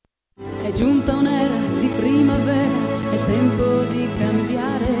È giunta un'era di primavera, è tempo di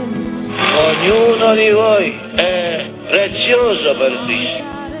cambiare. Ognuno di voi è prezioso per Cristo.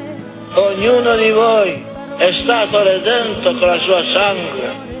 Ognuno di voi è stato redento con la sua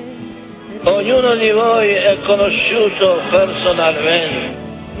sangue. Ognuno di voi è conosciuto personalmente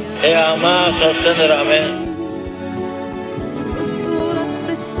e amato teneramente. Sotto la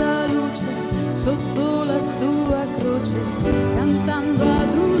stessa luce, sotto la sua croce, cantando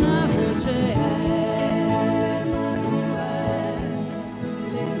ad una voce.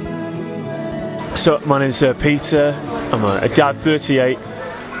 So my name's Peter. I'm a dad, 38.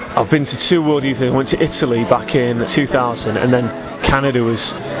 I've been to 2 World Youth. I went to Italy back in 2000, and then Canada was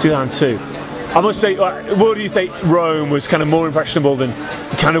 2002. I must say, World Youth 8 Rome was kind of more impressionable than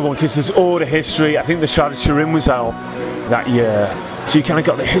the Canada one, because there's all the history. I think the Shrine of Turin was out that year, so you kind of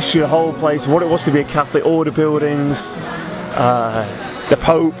got the history of the whole place, what it was to be a Catholic, all the buildings, the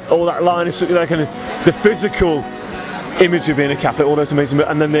Pope, all that line of that kind of the physical image of being a Catholic, all those amazing,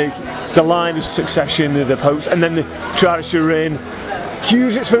 and then the line of succession of the popes, and then the Shrine of Turin.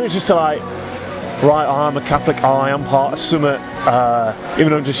 Huge experience just to like, right, I'm a Catholic, I am part of Summit,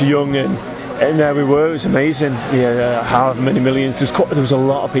 even though I'm just young, and there we were. It was amazing. Yeah, however many millions. There was a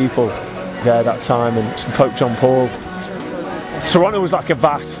lot of people there that time, and Pope John Paul. Toronto was like a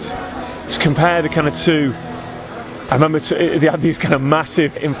vast. To compare the kind of two, I remember they had these kind of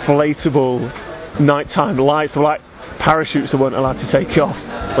massive inflatable nighttime lights. They were like parachutes that weren't allowed to take off,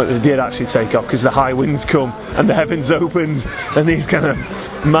 but they did actually take off because the high winds come and the heavens opened, and these kind of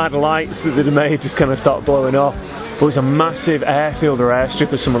mad lights that they'd made just kind of start blowing off. But it was a massive airfield or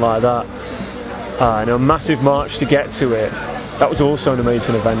airstrip or something like that, and a massive march to get to it. That was also an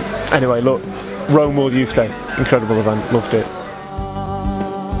amazing event. Anyway, look, Rome World Youth Day, incredible event, loved it.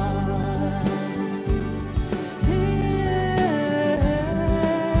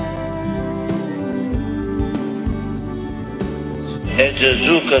 È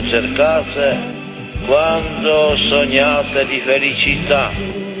Gesù che cercate quando sognate di felicità.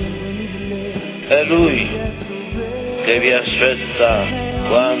 È Lui che vi aspetta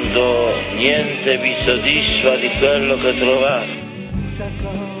quando niente vi soddisfa di quello che trovate.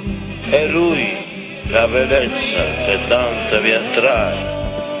 È Lui la bellezza che tanto vi attrae.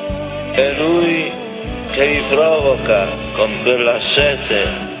 È Lui che vi provoca con quella sete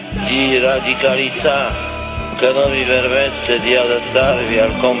di radicalità che non vi permette di adattarvi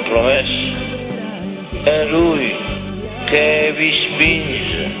al compromesso. È Lui che vi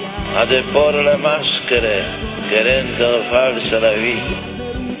spinge a deporre le maschere che rendono falsa la vita.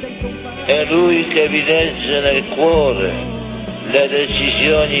 È Lui che vi legge nel cuore le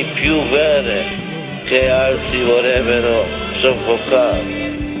decisioni più vere che altri vorrebbero soffocare.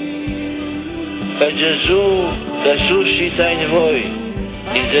 È Gesù che suscita in voi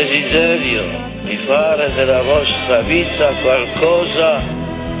il desiderio di fare della vostra vita qualcosa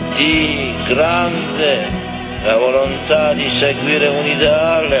di grande, la volontà di seguire un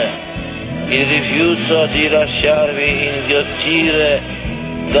ideale, il rifiuto di lasciarvi inghiottire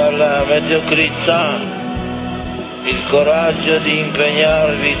dalla mediocrità, il coraggio di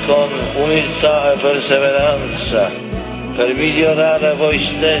impegnarvi con umiltà e perseveranza per migliorare voi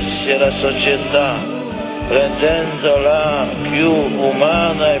stessi e la società, rendendola più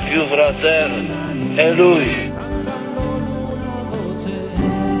umana e più fraterna. È Lui.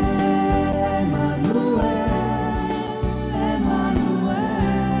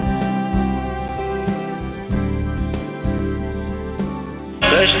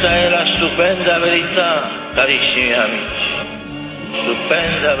 Questa è la stupenda verità, carissimi amici,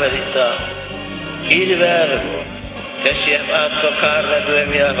 stupenda verità. Il Verbo che si è fatto carne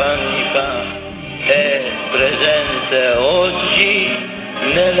 2000 anni fa è presente oggi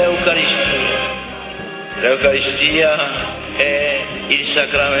nell'Eucaristia. L'Eucaristia è il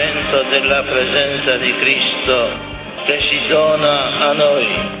sacramento della presenza di Cristo che si dona a noi.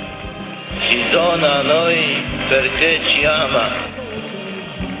 Si dona a noi perché ci ama.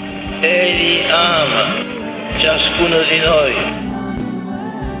 Egli ama ciascuno di noi